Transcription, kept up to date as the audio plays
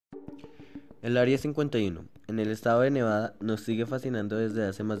El Área 51, en el estado de Nevada, nos sigue fascinando desde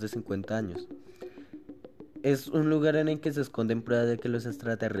hace más de 50 años. Es un lugar en el que se esconden pruebas de que los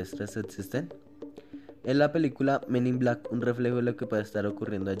extraterrestres existen. ¿Es la película Men in Black un reflejo de lo que puede estar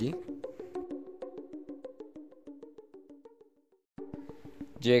ocurriendo allí?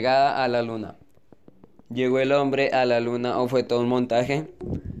 Llegada a la Luna. ¿Llegó el hombre a la Luna o fue todo un montaje?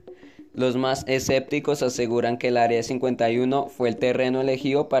 Los más escépticos aseguran que el Área 51 fue el terreno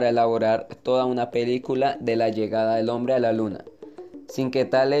elegido para elaborar toda una película de la llegada del hombre a la Luna, sin que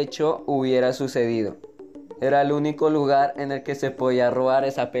tal hecho hubiera sucedido. Era el único lugar en el que se podía robar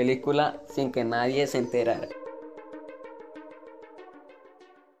esa película sin que nadie se enterara.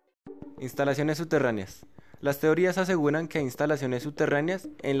 Instalaciones subterráneas. Las teorías aseguran que hay instalaciones subterráneas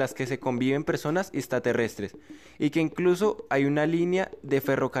en las que se conviven personas extraterrestres y que incluso hay una línea de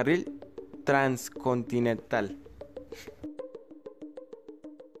ferrocarril transcontinental.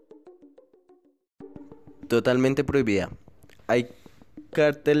 Totalmente prohibida. Hay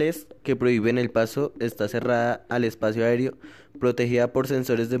carteles que prohíben el paso, está cerrada al espacio aéreo, protegida por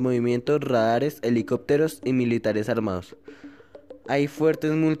sensores de movimiento, radares, helicópteros y militares armados. Hay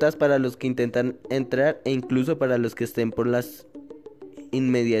fuertes multas para los que intentan entrar e incluso para los que estén por las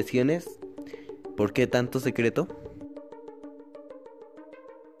inmediaciones. ¿Por qué tanto secreto?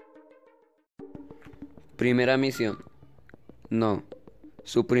 Primera misión. No.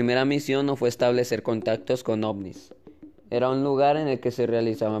 Su primera misión no fue establecer contactos con ovnis. Era un lugar en el que se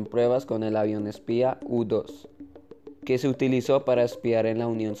realizaban pruebas con el avión espía U-2, que se utilizó para espiar en la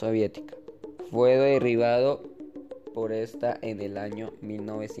Unión Soviética. Fue derribado por esta en el año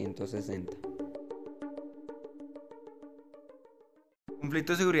 1960.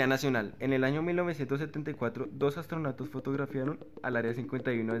 Conflicto de seguridad nacional. En el año 1974, dos astronautas fotografiaron al Área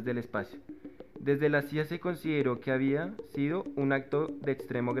 51 desde el espacio. Desde la CIA se consideró que había sido un acto de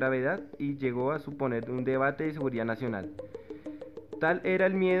extrema gravedad y llegó a suponer un debate de seguridad nacional. Tal era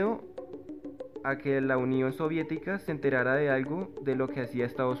el miedo a que la Unión Soviética se enterara de algo de lo que hacía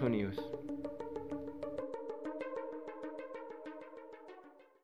Estados Unidos.